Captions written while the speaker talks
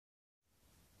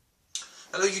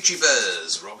Hello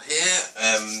YouTubers, Rob here.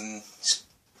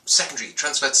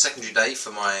 Transferred to secondary day for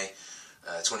my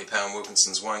 £20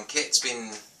 Wilkinson's wine kit. It's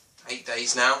been 8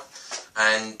 days now,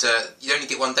 and you only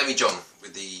get one demijohn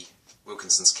with the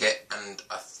Wilkinson's kit, and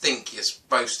I think you're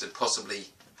supposed to possibly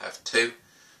have two.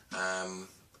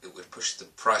 It would push the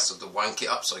price of the wine kit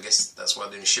up, so I guess that's why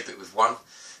they only ship it with one.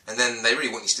 And then they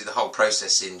really want you to do the whole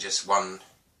process in just one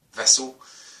vessel,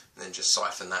 and then just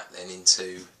siphon that then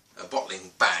into a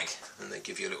bottling bag, and they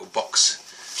give you a little box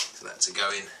for that to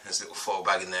go in. There's a little foil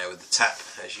bag in there with the tap,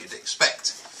 as you'd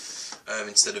expect,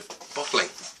 instead of bottling.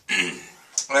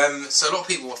 So a lot of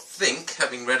people think,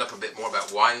 having read up a bit more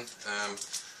about wine,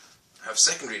 have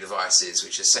secondary devices,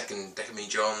 which are second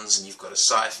demijohns, and you've got to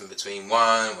siphon between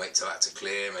one, wait till that to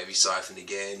clear, maybe siphon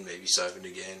again,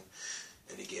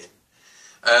 and again.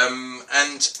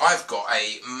 And I've got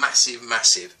a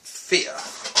massive fear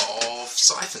of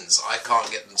syphons. I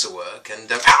can't get them to work, and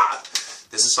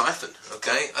there's a syphon.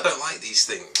 Okay, I don't like these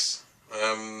things.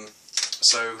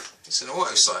 So it's an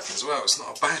auto syphon as well. It's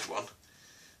not a bad one.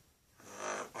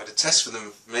 I had a test for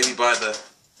them, maybe by the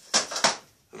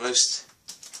most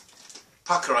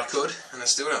pucker I could, and I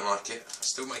still don't like it. I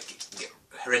still get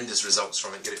horrendous results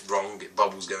from it. Get it wrong, get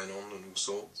bubbles going on, and all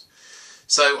sorts.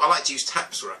 So I like to use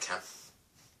taps where I can.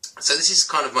 So this is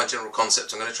kind of my general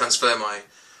concept. I'm going to transfer my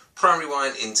primary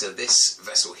wine into this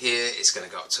vessel here. It's going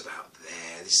to go up to about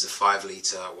there. This is a 5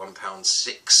 litre,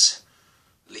 £1.6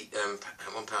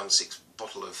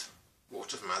 bottle of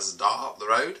water from Asda up the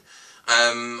road.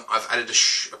 I've added a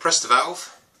pressed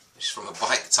valve, which is from a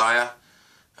bike tyre.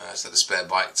 So the spare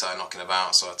bike tyre knocking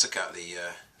about, so I took out the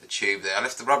tube there. I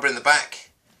left the rubber in the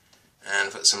back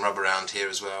and put some rubber around here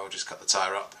as well. Just cut the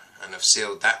tyre up, and I've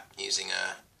sealed that using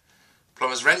a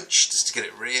plumber's wrench just to get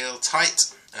it real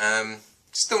tight.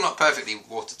 Still not perfectly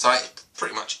watertight. It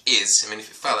pretty much is. I mean, if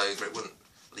it fell over, it wouldn't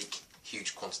leak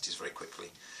huge quantities very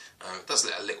quickly. It does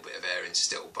let a little bit of air in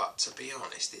still, but to be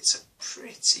honest, it's a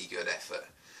pretty good effort.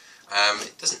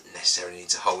 It doesn't necessarily need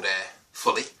to hold air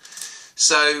fully.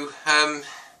 So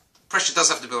pressure does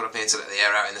have to build up here to let the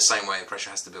air out, in the same way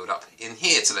pressure has to build up in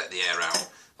here to let the air out,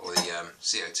 or the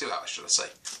CO2 out, should I say,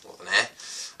 more than air.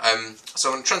 So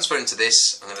I'm going to transfer into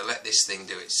this. I'm going to let this thing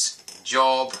do its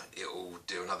job. It will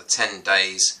do another 10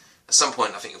 days. At some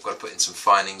point I think I've got to put in some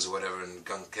finings or whatever and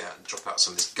gunk out and drop out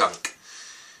some of this gunk.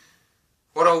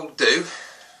 What I'll do,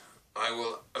 I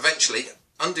will eventually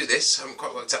undo this. I haven't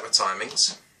quite worked out my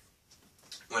timings.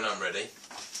 When I'm ready,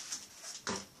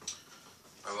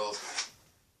 I will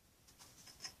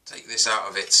take this out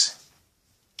of its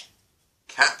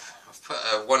cap. I've put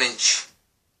a 1-inch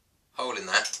hole in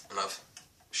that, and I've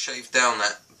shaved down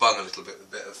that bung a little bit with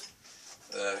a bit of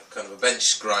kind of a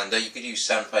bench grinder. You could use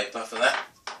sandpaper for that,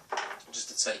 just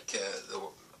to take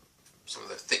some of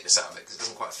the thickness out of it, because it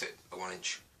doesn't quite fit a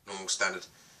 1-inch normal standard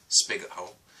spigot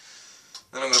hole.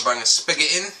 Then I'm going to bang a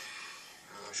spigot in,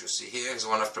 as you'll see here. Is the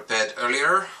one I've prepared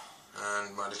earlier,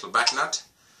 and my little back nut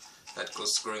that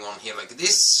goes screwing on here like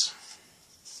this.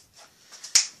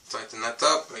 Tighten that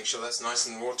up, make sure that's nice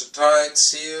and watertight,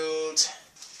 sealed.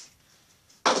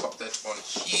 Pop that on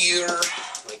here,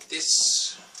 like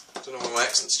this. I don't know why my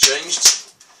accent's changed.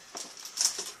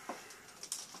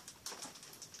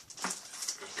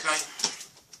 Okay.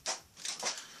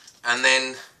 And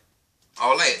then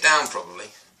I'll lay it down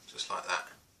probably, just like that.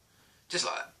 Just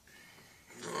like that.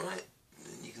 Alright.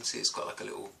 And you can see it's got like a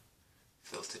little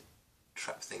filtered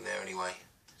trap thing there anyway.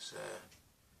 It's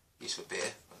used for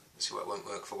beer. Let's see why it won't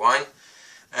work for wine.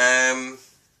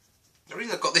 The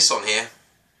reason I've got this on here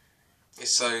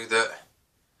is so that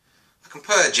I can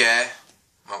purge air.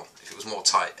 Well, if it was more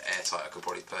airtight, I could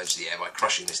probably purge the air by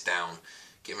crushing this down,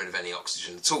 getting rid of any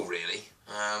oxygen at all really.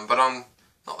 But I'm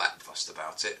not that fussed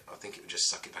about it. I think it would just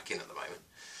suck it back in at the moment.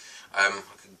 I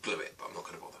could glue it, but I'm not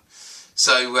going to bother.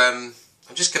 So I'm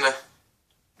just going to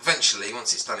eventually,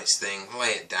 once it's done its thing, lay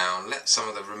it down, let some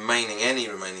of the any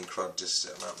remaining crud just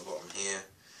sit out the bottom here,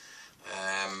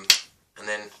 and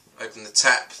then open the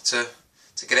tap to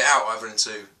get it out, either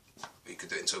into, you could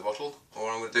do it into a bottle,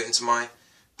 or I'm going to do it into my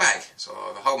bag. So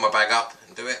I'll either hold my bag up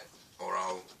and do it, or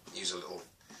I'll use a little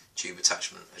tube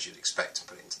attachment, as you'd expect, and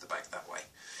put it into the bag that way.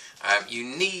 You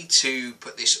need to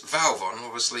put this valve on,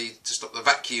 obviously, to stop the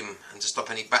vacuum and to stop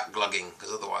any back glugging,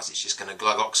 because otherwise it's just going to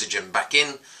glug oxygen back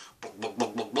in.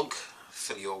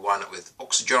 Fill your wine up with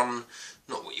oxygen,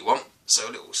 not what you want. So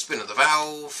a little spin of the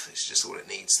valve, it's just all it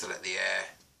needs to let the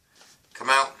air come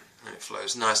out, and it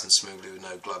flows nice and smoothly with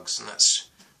no glugs. And that's,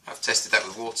 I've tested that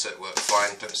with water, it worked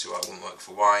fine. Don't see why it wouldn't work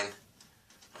for wine.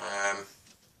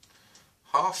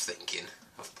 Half thinking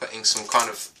of putting some kind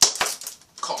of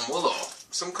cotton wool or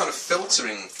some kind of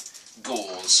filtering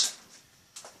gauze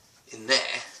in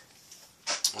there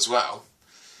as well,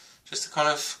 just to kind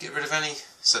of get rid of any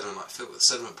sediment, like fill with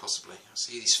sediment possibly. I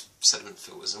see these sediment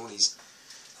filters and all these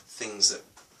things that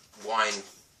wine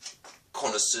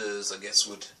connoisseurs, I guess,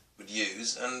 would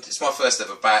use, and it's my first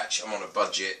ever batch. I'm on a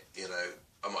budget, you know,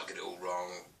 I might get it all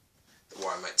wrong, the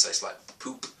wine might taste like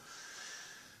poop,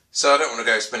 so I don't want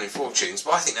to go spending fortunes,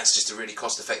 but I think that's just a really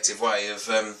cost effective way of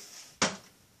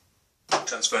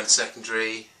transferring to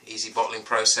secondary, easy bottling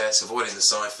process, avoiding the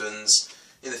syphons.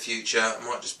 In the future I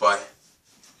might just buy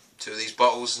 2 of these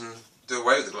bottles and do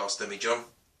away with the glass demijohn.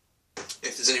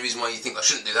 If there's any reason why you think I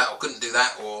shouldn't do that or couldn't do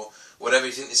that or whatever,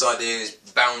 you think this idea is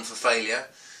bound for failure,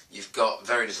 you've got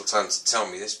very little time to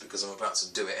tell me this because I'm about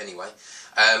to do it anyway,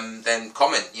 then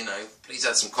comment, you know, please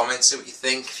add some comments, see what you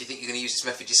think. If you think you're going to use this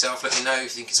method yourself, let me know. If you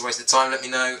think it's a waste of time, let me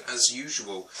know, as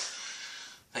usual.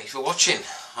 Thank you for watching.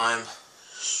 I'm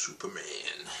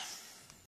Superman.